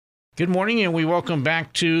Good morning, and we welcome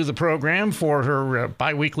back to the program for her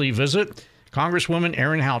biweekly visit, Congresswoman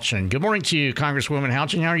Erin Houchin. Good morning to you, Congresswoman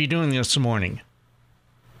Houchin. How are you doing this morning?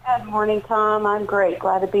 Good morning, Tom. I'm great.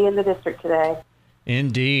 Glad to be in the district today.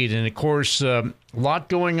 Indeed. And, of course, a lot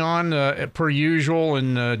going on per usual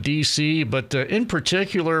in D.C., but in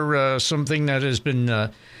particular, something that has been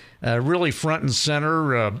really front and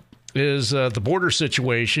center is the border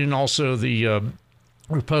situation, also the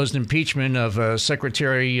proposed impeachment of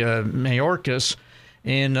Secretary Mayorkas,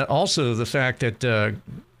 and also the fact that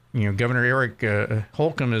Governor Eric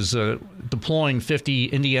Houchin is deploying 50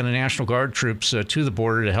 Indiana National Guard troops to the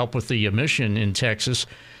border to help with the mission in Texas.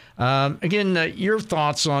 Again, your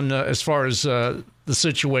thoughts on as far as the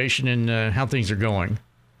situation and how things are going?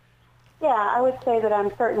 Yeah, I would say that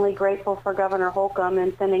I'm certainly grateful for Governor Houchin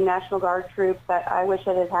and sending National Guard troops. I wish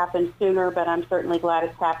it had happened sooner, but I'm certainly glad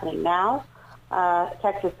it's happening now.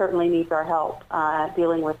 Texas certainly needs our help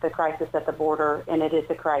dealing with the crisis at the border, and it is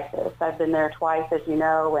a crisis. I've been there twice, as you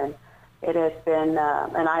know, and it has been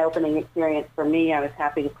an eye-opening experience for me. I was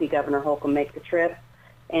happy to see Governor Houchin make the trip,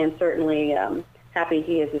 and certainly happy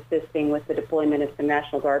he is assisting with the deployment of some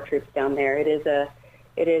National Guard troops down there. It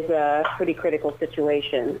is a pretty critical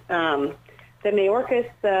situation. The Mayorkas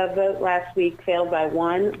vote last week failed by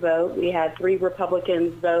one vote. We had 3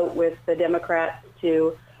 Republicans vote with the Democrats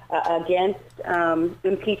against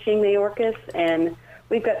impeaching Mayorkas, and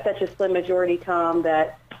we've got such a slim majority, Tom,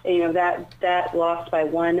 that that lost by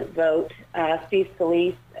one vote. Steve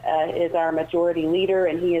Scalise is our majority leader,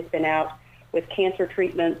 and he has been out with cancer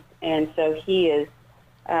treatments, and so he is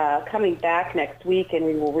coming back next week, and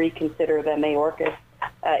we will reconsider the Mayorkas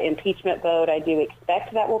impeachment vote. I do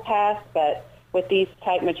expect that will pass, but with these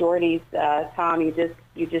tight majorities, Tom, you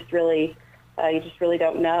just really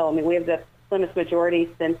don't know. I mean, we have the slimmest majority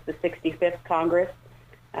since the 65th Congress.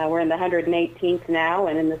 We're in the 118th now,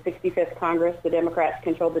 and in the 65th Congress, the Democrats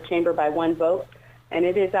controlled the chamber by one vote, and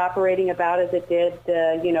it is operating about as it did,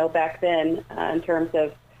 back then in terms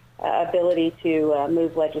of ability to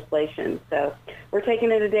move legislation. So we're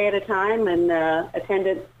taking it a day at a time and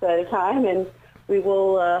attendance at a time, and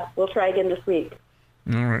we'll try again this week.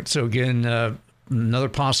 All right. So again, another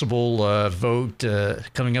possible vote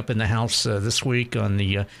coming up in the House this week on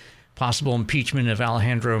the possible impeachment of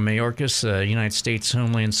Alejandro Mayorkas, United States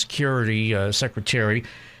Homeland Security Secretary.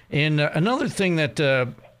 And another thing that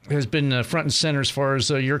has been front and center as far as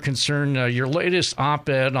you're concerned, your latest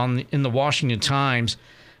op-ed in the Washington Times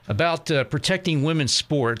about protecting women's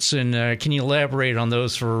sports. And can you elaborate on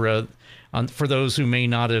those for those who may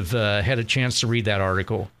not have had a chance to read that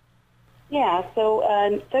article? Yeah,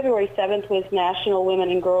 so February 7th was National Women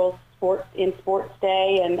and Girls Sports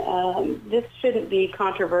Day, and this shouldn't be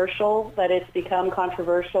controversial, but it's become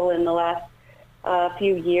controversial in the last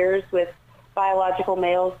few years with biological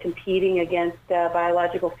males competing against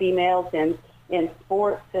biological females in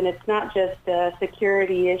sports. And it's not just a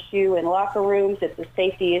security issue in locker rooms, it's a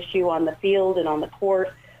safety issue on the field and on the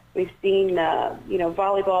court. We've seen,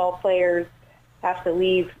 volleyball players have to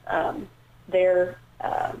leave their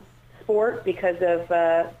sport because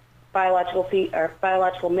of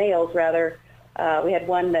biological males, rather. We had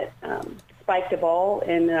one that spiked a ball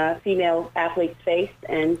in a female athlete's face,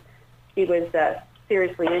 and she was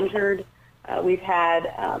seriously injured. We've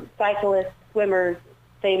had cyclists, swimmers,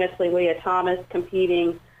 famously Leah Thomas,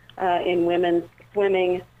 competing in women's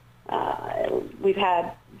swimming. We've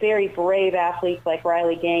had very brave athletes like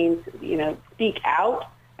Riley Gaines, speak out,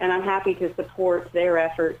 and I'm happy to support their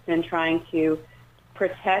efforts in trying to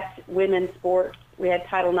protect women's sports. We had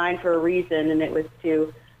Title IX for a reason, and it was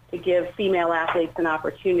to give female athletes an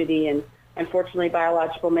opportunity. And unfortunately,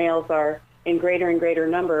 biological males are in greater and greater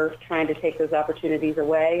number trying to take those opportunities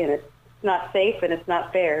away, and it's not safe and it's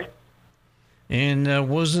not fair. And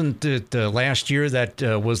wasn't it last year that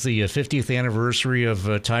was the 50th anniversary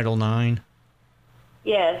of Title IX?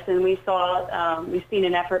 Yes, and we've seen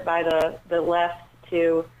an effort by the left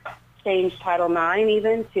to change Title IX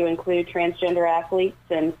even to include transgender athletes,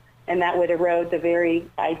 and that would erode the very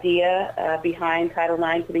idea behind Title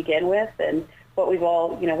IX to begin with, and what we've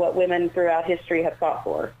all, what women throughout history have fought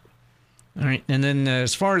for. All right, and then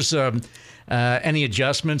as far as any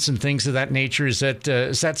adjustments and things of that nature, is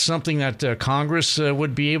that something that Congress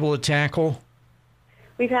would be able to tackle?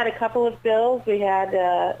 We've had a couple of bills. We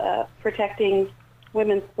had protecting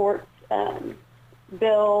women's sports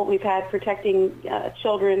bill. We've had protecting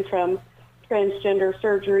children from transgender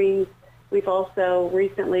surgeries. We've also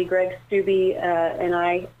recently, Greg Steube and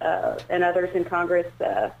I and others in Congress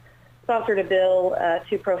sponsored a bill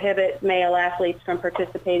to prohibit male athletes from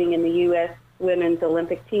participating in the U.S. women's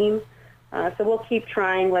Olympic team. So we'll keep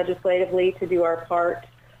trying legislatively to do our part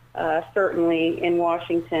certainly in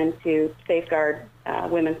Washington to safeguard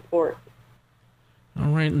women's sports. All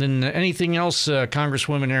right, and then anything else,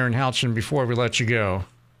 Congresswoman Erin Houchin, before we let you go?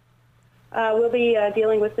 We'll be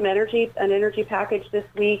dealing with an energy package this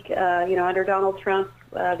week. Under Donald Trump,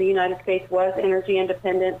 the United States was energy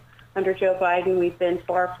independent. Under Joe Biden, we've been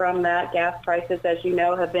far from that. Gas prices, as you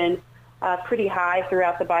know, have been pretty high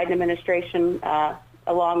throughout the Biden administration,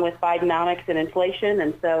 along with Bidenomics and inflation.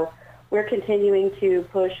 And so we're continuing to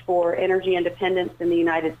push for energy independence in the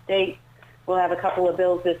United States. We'll have a couple of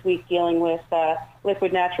bills this week dealing with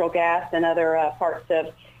liquid natural gas and other parts of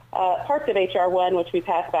H.R. 1, which we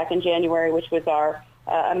passed back in January, which was our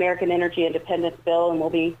American Energy Independence Bill, and we'll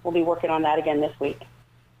be working on that again this week.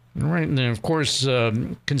 All right, and then of course,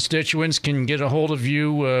 constituents can get a hold of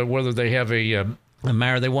you whether they have a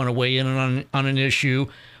matter they want to weigh in on an issue,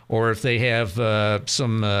 or if they have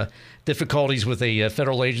some difficulties with a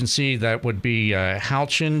federal agency. That would be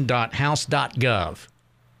houchin.house.gov.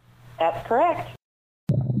 That's correct.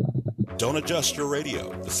 Don't adjust your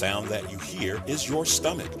radio. The sound that you hear is your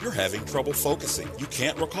stomach. You're having trouble focusing. You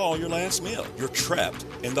can't recall your last meal. You're trapped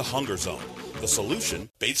in the hunger zone. The solution,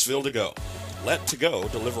 Batesville To Go. Let To Go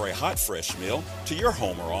deliver a hot, fresh meal to your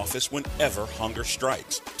home or office whenever hunger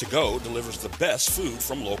strikes. To Go delivers the best food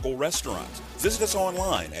from local restaurants. Visit us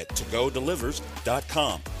online at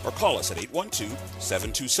togodelivers.com or call us at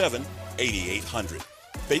 812-727-8800.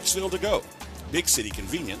 Batesville To Go. Big city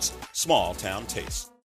convenience, small town taste.